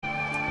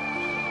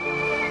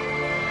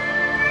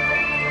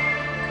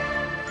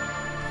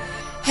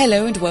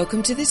Hello and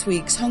welcome to this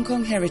week's Hong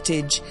Kong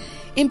Heritage.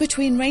 In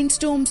between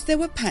rainstorms, there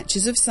were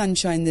patches of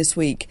sunshine this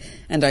week,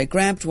 and I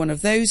grabbed one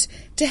of those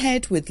to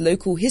head with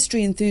local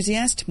history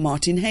enthusiast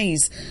Martin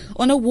Hayes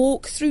on a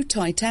walk through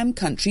Tai Tam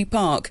Country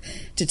Park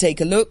to take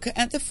a look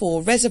at the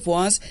 4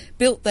 reservoirs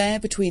built there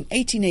between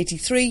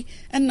 1883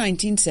 and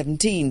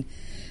 1917.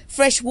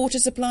 Fresh water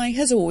supply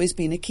has always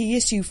been a key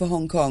issue for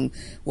Hong Kong.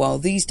 While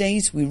these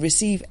days we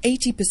receive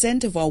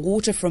 80% of our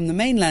water from the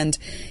mainland,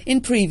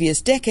 in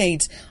previous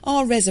decades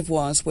our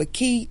reservoirs were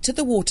key to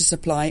the water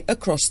supply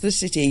across the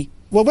city.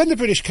 Well, when the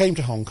British came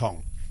to Hong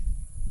Kong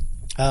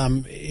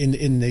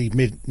in the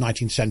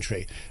mid-19th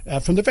century,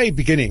 from the very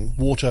beginning,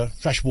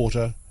 fresh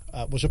water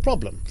was a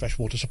problem.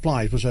 Freshwater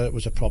supplies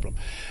was a problem.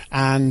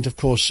 And, of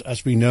course,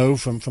 as we know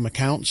from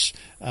accounts,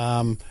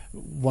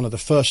 one of the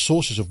first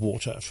sources of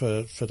water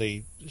for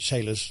the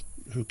sailors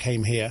who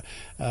came here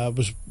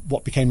was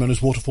what became known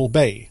as Waterfall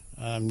Bay,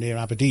 near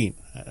Aberdeen,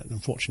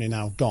 unfortunately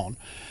now gone.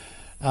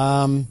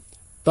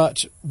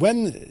 But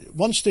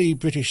once the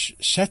British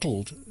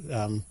settled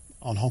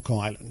on Hong Kong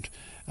Island,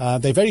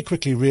 they very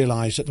quickly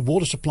realised that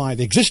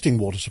the existing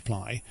water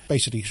supply,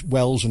 basically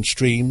wells and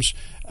streams,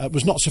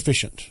 was not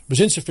sufficient. It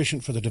was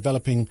insufficient for the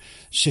developing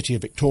city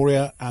of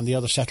Victoria and the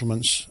other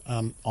settlements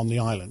on the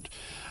island.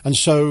 And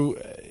so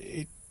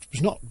it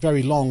was not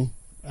very long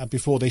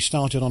before they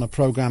started on a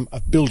programme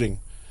of building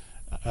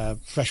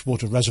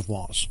freshwater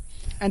reservoirs.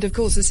 And of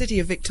course the city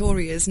of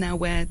Victoria is now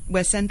where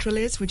Central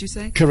is, would you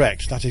say?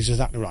 Correct, that is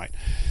exactly right.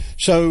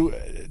 So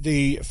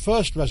the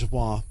first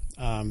reservoir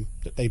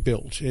that they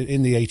built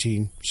in the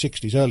early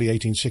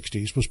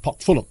 1860s, was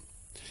Pok Fulham.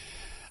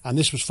 And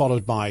this was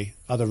followed by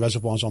other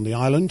reservoirs on the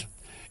island,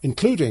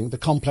 including the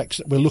complex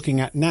that we're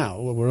looking at now,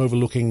 where we're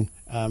overlooking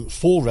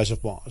 4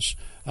 reservoirs,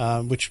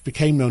 which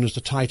became known as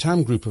the Tai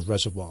Tam group of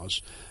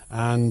reservoirs.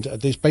 And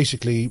these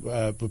basically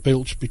were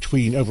built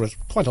over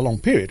quite a long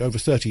period, over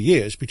 30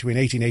 years, between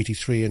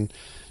 1883 and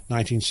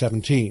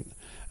 1917.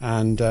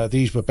 And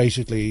these were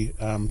basically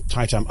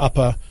Tai Tam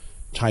Upper,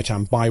 Tai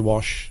Tam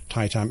Bywash,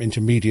 Tai Tam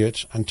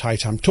Intermediate and Tai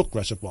Tam Tuk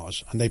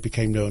reservoirs, and they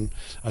became known,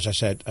 as I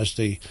said, as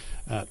the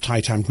Tai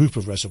Tam group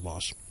of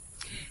reservoirs.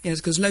 Yes,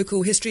 because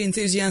local history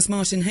enthusiast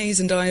Martin Hayes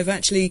and I have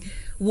actually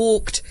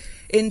walked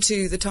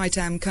into the Tai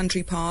Tam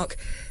Country Park.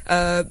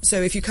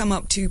 So if you come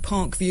up to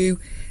Park View,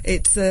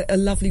 it's a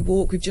lovely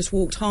walk. We've just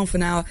walked half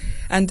an hour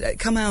and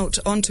come out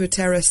onto a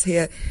terrace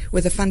here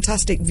with a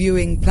fantastic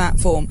viewing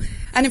platform.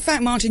 And in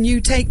fact, Martin, you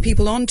take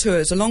people on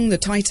tours along the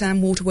Tai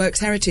Tam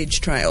Waterworks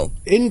Heritage Trail.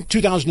 In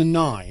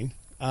 2009,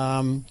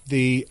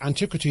 the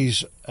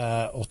Antiquities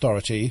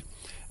Authority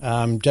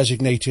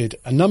designated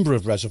a number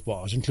of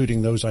reservoirs,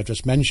 including those I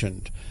just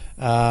mentioned,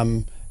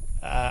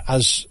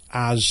 as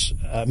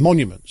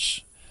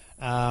monuments.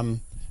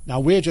 Now,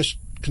 we're just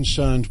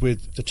concerned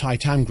with the Tai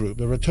Tam group.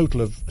 There were a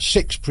total of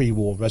 6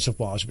 pre-war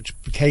reservoirs which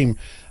became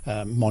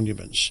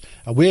monuments.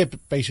 We're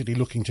basically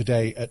looking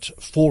today at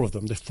 4 of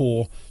them, the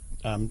 4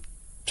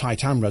 Tai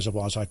Tam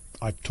reservoirs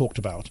I've talked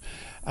about.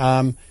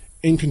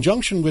 In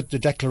conjunction with the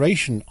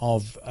declaration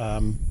of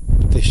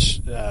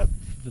the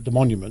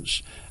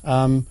monuments,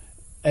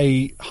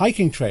 a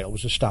hiking trail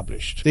was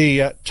established,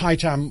 the Tai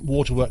Tam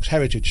Waterworks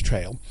Heritage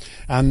Trail,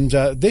 and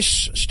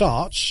this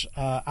starts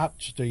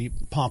at the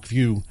Park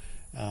View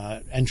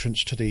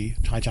entrance to the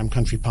Tai Tam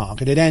Country Park,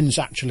 and it ends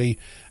actually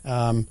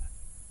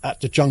at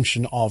the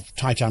junction of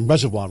Tai Tam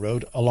Reservoir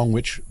Road, along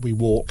which we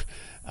walk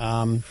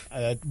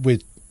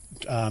with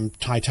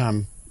Tai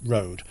Tam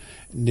Road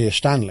near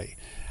Stanley.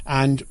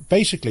 And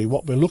basically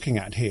what we're looking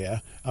at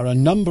here are a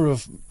number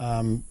of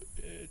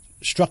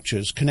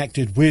structures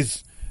connected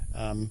with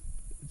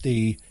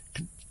the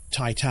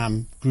Tai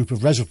Tam group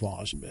of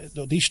reservoirs.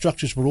 These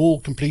structures were all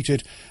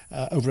completed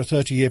over a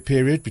 30-year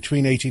period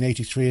between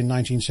 1883 and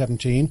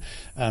 1917,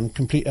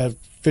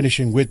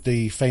 finishing with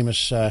the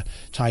famous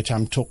Tai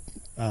Tam Tuk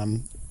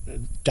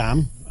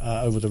dam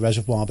over the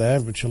reservoir there,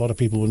 which a lot of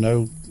people will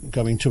know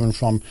going to and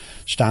from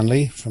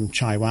Stanley, from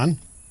Chai Wan.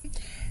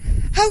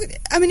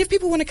 If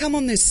people want to come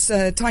on this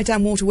Tai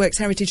Tam Waterworks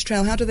Heritage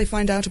Trail, how do they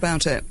find out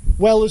about it?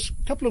 Well, there's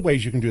a couple of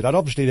ways you can do that.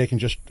 Obviously, they can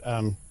just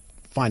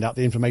find out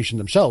the information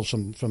themselves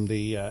from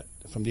the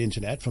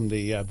internet, from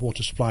the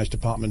Water Supplies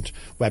Department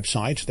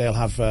website. They'll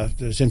have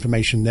there's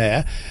information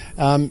there.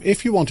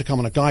 If you want to come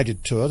on a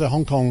guided tour, the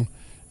Hong Kong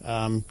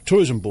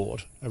Tourism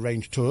Board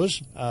arrange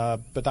tours,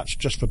 but that's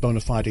just for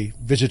bona fide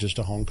visitors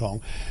to Hong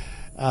Kong.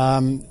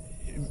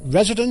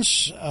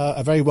 Residents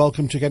are very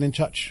welcome to get in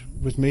touch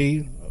with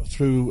me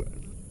through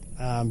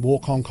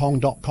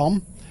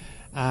walkhongkong.com,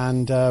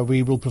 and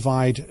we will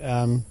provide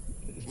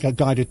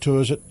guided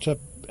tours at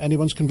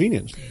anyone's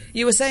convenience.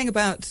 You were saying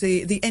about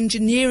the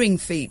engineering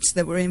feats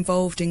that were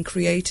involved in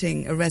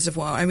creating a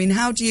reservoir.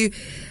 Do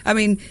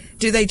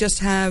they just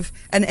have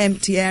an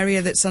empty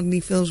area that suddenly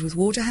fills with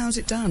water? How's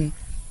it done?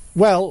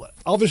 Well,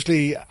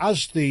 obviously,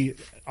 as the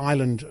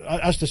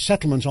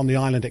settlements on the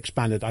island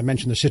expanded, I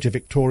mentioned the city of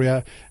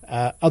Victoria,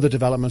 other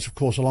developments, of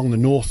course, along the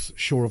north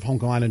shore of Hong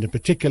Kong Island in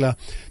particular,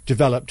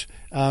 developed.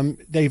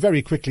 They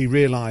very quickly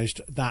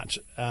realised that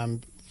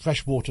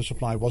fresh water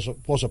supply was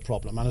a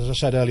problem. And as I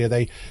said earlier,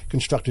 they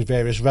constructed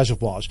various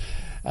reservoirs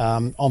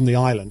on the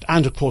island,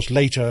 and of course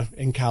later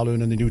in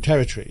Kowloon and the New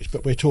Territories.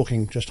 But we're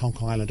talking just Hong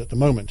Kong Island at the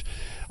moment.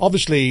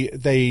 Obviously,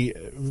 they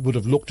would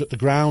have looked at the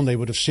ground. They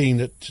would have seen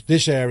that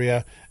this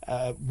area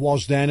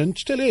was then and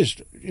still is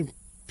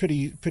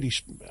pretty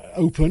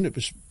open. It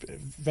was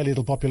very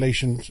little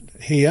population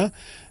here.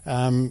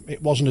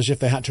 It wasn't as if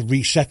they had to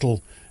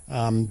resettle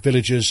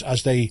villages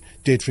as they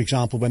did, for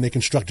example, when they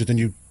constructed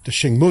the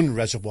Shing Mun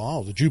Reservoir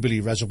or the Jubilee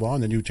Reservoir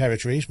in the New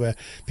Territories, where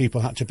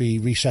people had to be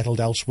resettled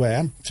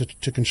elsewhere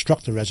to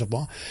construct the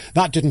reservoir.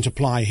 That didn't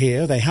apply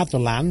here. They had the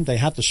land, they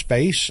had the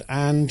space,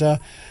 and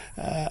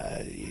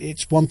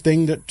it's one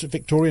thing that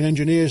Victorian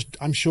engineers,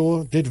 I'm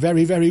sure, did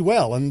very, very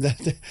well. And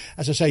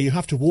as I say, you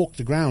have to walk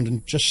the ground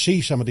and just see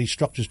some of these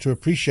structures to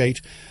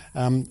appreciate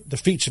the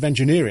feats of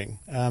engineering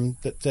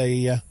that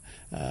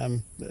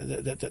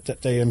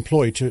they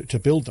employ to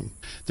build them.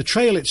 The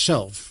trail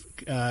itself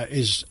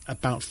is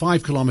about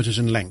 5 kilometres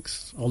in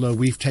length, although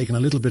we've taken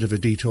a little bit of a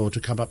detour to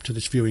come up to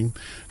this viewing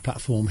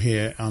platform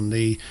here on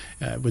the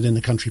within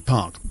the country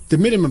park. The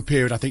minimum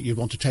period I think you'd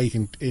want to take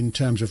in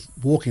terms of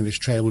walking this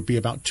trail would be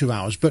about 2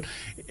 hours, but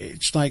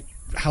it's like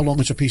how long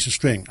is a piece of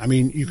string? I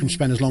mean, you can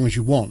spend as long as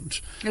you want.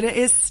 It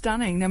is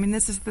stunning. I mean,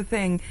 this is the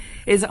thing,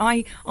 is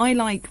I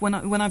like when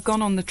I've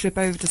gone on the trip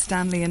over to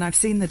Stanley and I've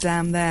seen the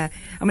dam there.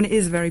 I mean, it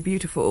is very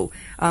beautiful.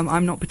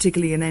 I'm not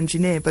particularly an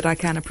engineer, but I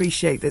can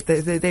appreciate that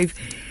they've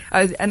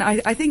and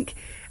I think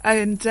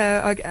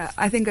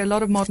a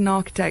lot of modern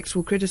architects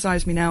will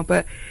criticise me now,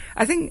 but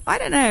I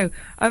don't know,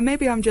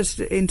 maybe I'm just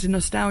into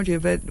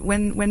nostalgia, but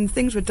when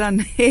things were done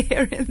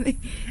here in the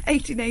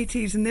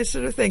 1880s and this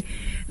sort of thing,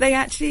 they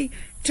actually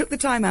took the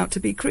time out to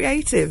be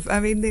creative. I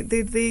mean,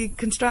 the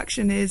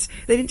construction is,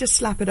 they didn't just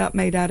slap it up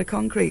made out of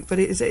concrete, but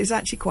it's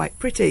actually quite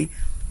pretty.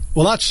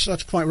 Well,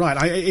 that's quite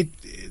right.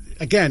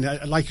 Again,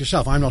 like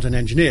yourself, I'm not an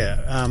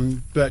engineer,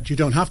 but you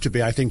don't have to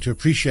be, I think, to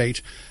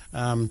appreciate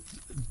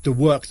the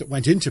work that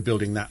went into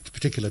building that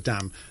particular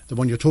dam. The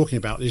one you're talking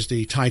about is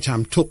the Tai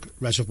Tam Tuk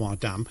Reservoir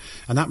Dam,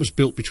 and that was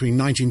built between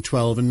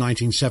 1912 and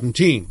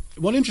 1917.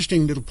 One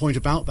interesting little point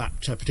about that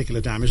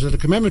particular dam is that a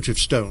commemorative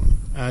stone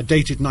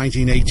dated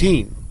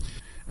 1918,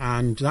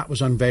 and that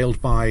was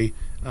unveiled by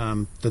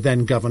the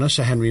then governor,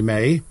 Sir Henry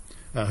May,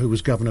 who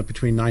was governor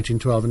between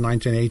 1912 and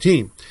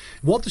 1918.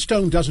 What the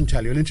stone doesn't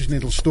tell you, an interesting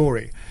little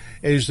story,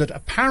 is that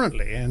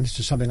apparently, and this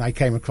is something I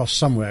came across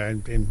somewhere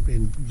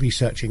in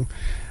researching,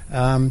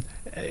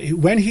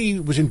 when he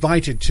was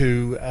invited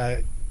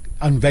to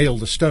unveil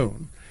the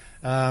stone,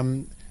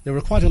 there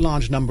were quite a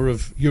large number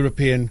of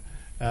European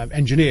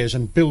engineers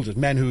and builders,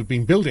 men who had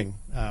been building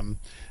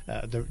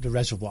the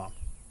reservoir.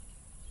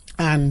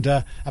 And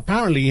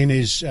apparently in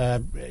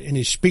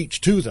his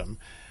speech to them,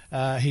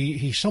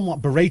 he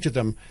somewhat berated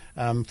them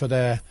for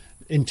their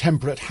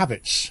intemperate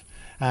habits.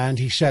 And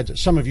he said that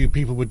some of you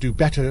people would do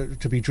better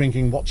to be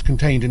drinking what's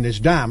contained in this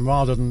dam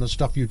rather than the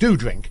stuff you do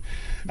drink.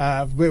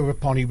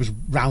 Whereupon he was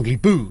roundly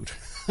booed.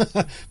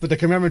 But the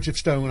commemorative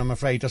stone, I'm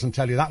afraid, doesn't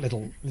tell you that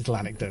little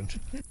anecdote.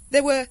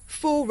 There were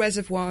 4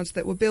 reservoirs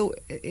that were built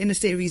in a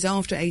series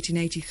after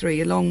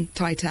 1883 along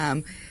Tai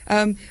Tam,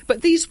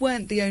 but these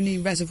weren't the only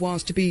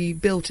reservoirs to be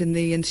built in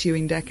the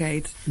ensuing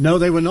decades. No,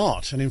 they were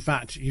not. And in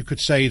fact, you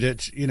could say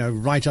that,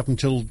 right up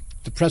until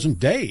the present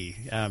day,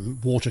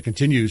 water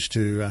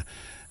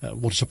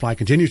supply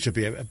continues to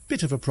be a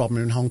bit of a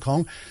problem in Hong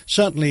Kong.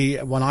 Certainly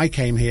when I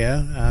came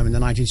here in the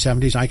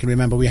 1970s, I can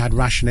remember we had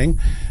rationing.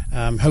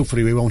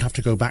 Hopefully we won't have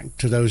to go back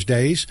to those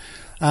days.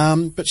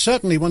 But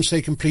certainly once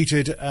they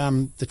completed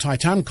the Tai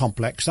Tam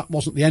complex, that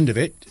wasn't the end of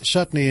it.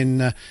 Certainly in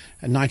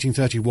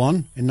 1931,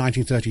 in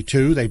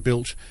 1932, they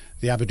built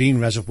the Aberdeen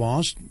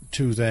reservoirs,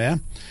 2 there.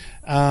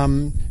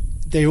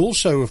 They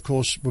also, of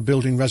course, were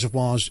building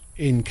reservoirs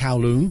in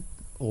Kowloon,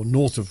 or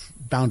north of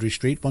Boundary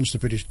Street, once the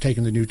British had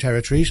taken the New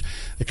Territories.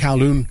 The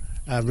Kowloon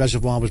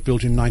Reservoir was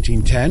built in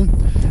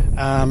 1910.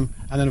 And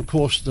then, of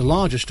course, the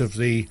largest of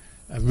the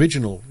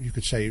original, you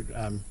could say,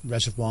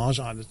 reservoirs,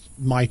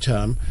 my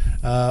term,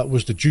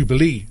 was the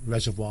Jubilee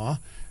Reservoir,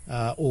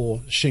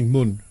 or Shing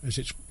Mun, as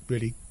it's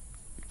really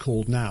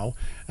called now,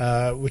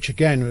 which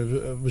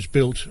again was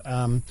built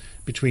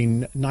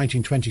between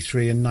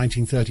 1923 and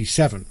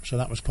 1937. So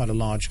that was quite a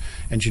large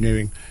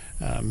engineering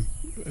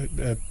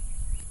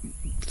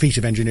feat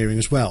of engineering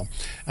as well.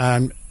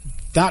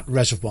 That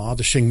reservoir,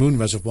 the Shing Mun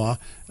Reservoir,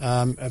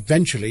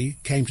 eventually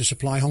came to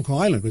supply Hong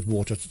Kong Island with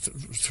water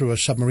through a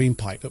submarine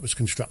pipe that was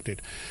constructed.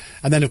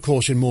 And then, of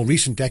course, in more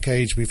recent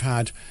decades, we've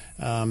had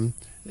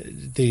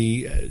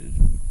the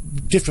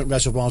different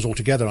reservoirs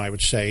altogether, I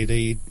would say.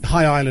 The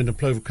High Island and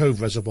Plover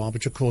Cove Reservoir,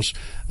 which, of course,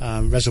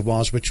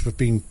 reservoirs which have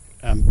been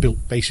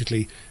built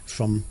basically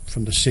from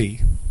the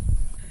sea.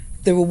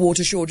 There were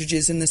water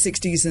shortages in the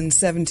 60s and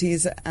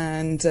 70s,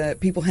 and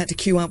people had to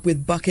queue up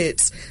with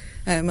buckets.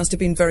 It must have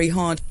been very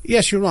hard.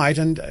 Yes, you're right.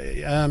 And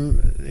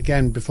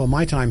again, before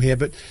my time here,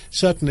 but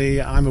certainly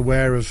I'm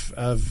aware of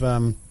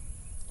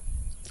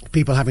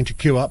people having to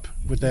queue up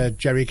with their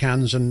jerry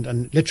cans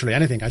and literally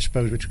anything, I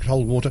suppose, which could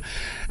hold water.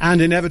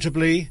 And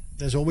inevitably,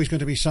 there's always going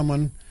to be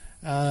someone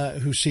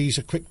who sees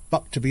a quick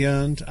buck to be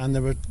earned, and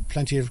there were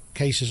plenty of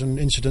cases and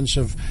incidents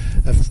of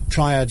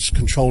triads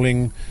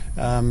controlling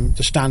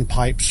the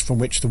standpipes from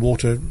which the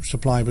water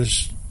supply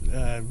was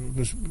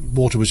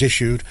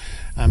issued,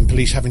 and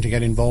police having to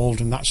get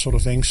involved and that sort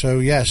of thing. So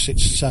yes,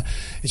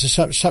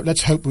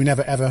 let's hope we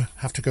never ever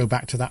have to go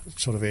back to that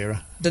sort of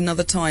era.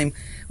 Another time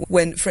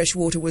when fresh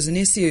water was an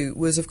issue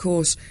was, of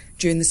course,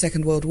 during the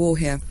Second World War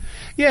here.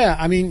 Yeah,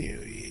 I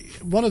mean,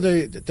 one of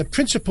the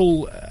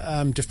principal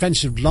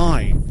defensive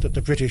line that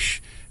the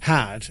British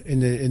had in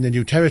the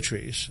New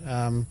Territories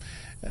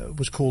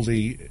was called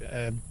the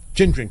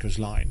Gin Drinkers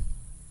Line,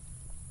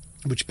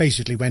 which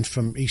basically went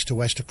from east to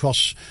west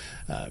across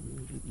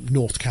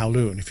North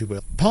Kowloon, if you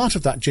will. Part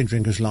of that Gin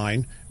Drinkers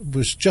Line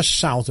was just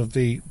south of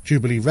the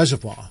Jubilee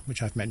Reservoir,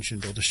 which I've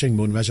mentioned, or the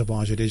Singmun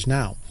Reservoir as it is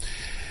now.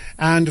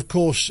 And of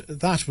course,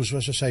 that was,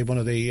 as I say, one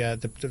of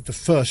the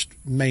first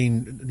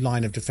main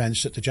line of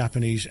defence that the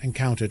Japanese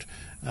encountered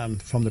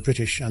from the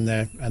British and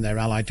their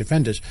allied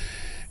defenders.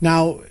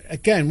 Now,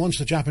 again, once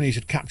the Japanese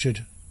had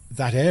captured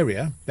that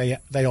area,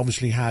 they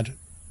obviously had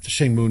the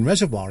Singmun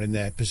Reservoir in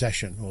their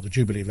possession, or the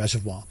Jubilee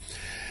Reservoir.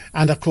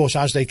 And of course,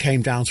 as they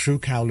came down through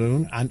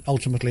Kowloon and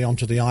ultimately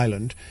onto the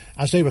island,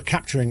 as they were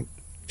capturing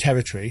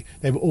territory,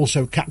 they were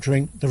also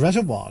capturing the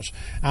reservoirs.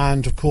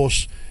 And of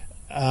course,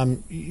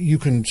 you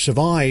can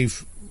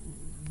survive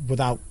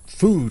without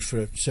food for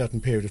a certain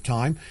period of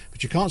time,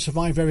 but you can't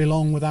survive very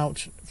long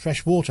without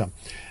fresh water.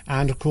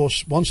 And of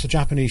course, once the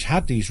Japanese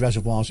had these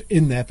reservoirs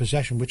in their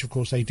possession, which of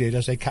course they did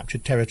as they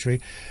captured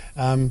territory,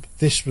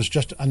 this was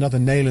just another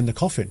nail in the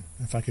coffin,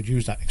 if I could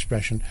use that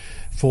expression,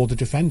 for the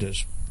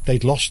defenders.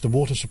 They'd lost the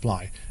water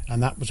supply,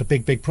 and that was a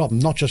big, big problem,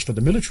 not just for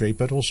the military,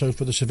 but also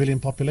for the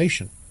civilian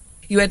population.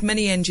 You had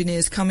many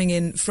engineers coming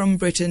in from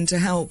Britain to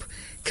help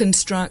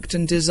construct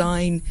and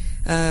design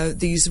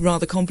these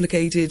rather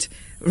complicated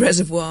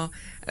reservoirs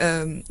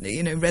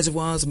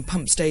and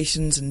pump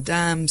stations and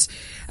dams.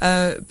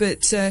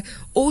 But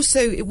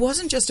also, it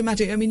wasn't just a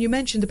matter... I mean, you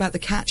mentioned about the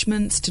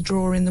catchments to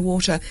draw in the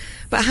water,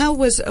 but how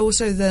was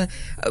also the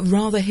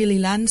rather hilly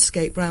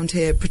landscape round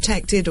here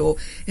protected, or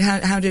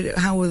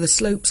how were the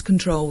slopes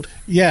controlled?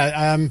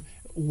 Yeah,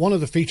 one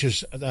of the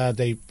features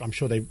I'm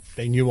sure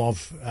they knew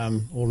of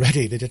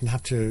already. They didn't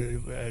have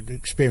to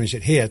experience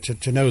it here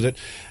to know that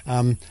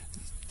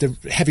the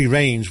heavy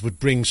rains would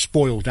bring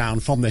spoil down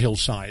from the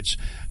hillsides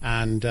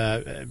and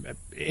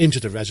into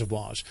the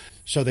reservoirs.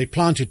 So they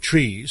planted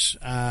trees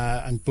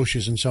and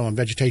bushes and so on,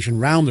 vegetation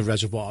around the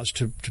reservoirs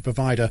to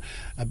provide a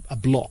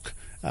block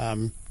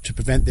to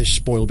prevent this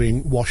spoil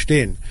being washed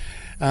in.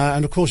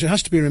 And of course, it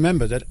has to be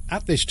remembered that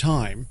at this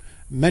time,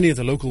 many of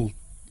the local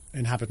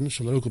inhabitants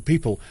or the local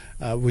people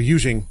were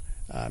using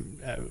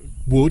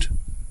wood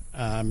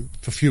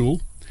for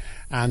fuel,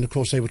 and of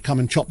course they would come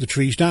and chop the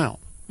trees down,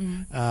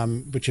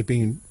 which had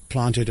been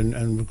planted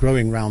and were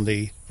growing around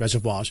the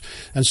reservoirs.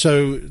 And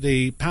so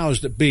the powers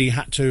that be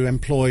had to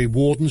employ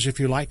wardens, if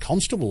you like,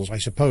 constables, I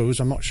suppose.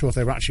 I'm not sure if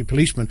they were actually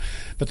policemen,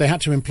 but they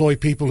had to employ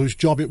people whose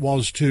job it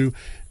was to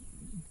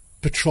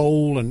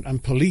patrol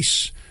and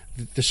police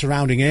the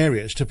surrounding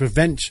areas to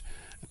prevent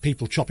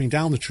people chopping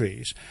down the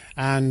trees.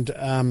 And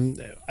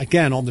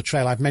again, on the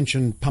trail, I've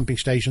mentioned pumping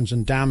stations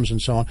and dams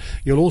and so on.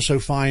 You'll also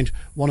find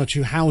one or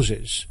two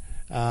houses,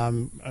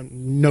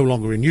 no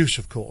longer in use,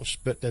 of course,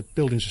 but the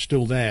buildings are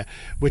still there,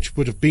 which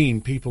would have been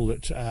people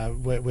that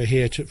were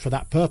here for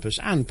that purpose,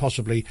 and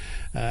possibly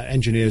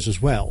engineers as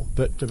well.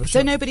 But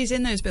so nobody's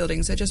in those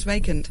buildings; they're just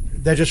vacant.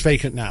 They're just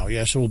vacant now.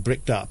 Yes, all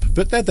bricked up,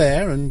 but they're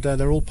there, and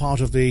they're all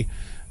part of the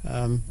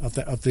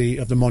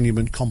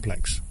monument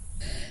complex.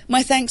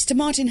 My thanks to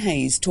Martin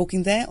Hayes,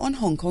 talking there on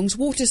Hong Kong's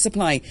water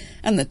supply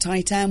and the Tai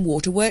Tam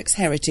Waterworks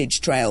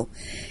Heritage Trail.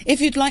 If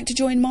you'd like to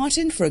join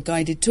Martin for a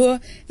guided tour,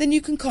 then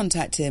you can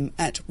contact him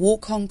at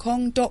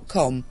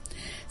walkhongkong.com.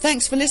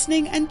 Thanks for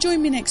listening, and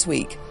join me next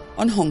week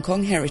on Hong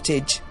Kong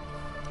Heritage.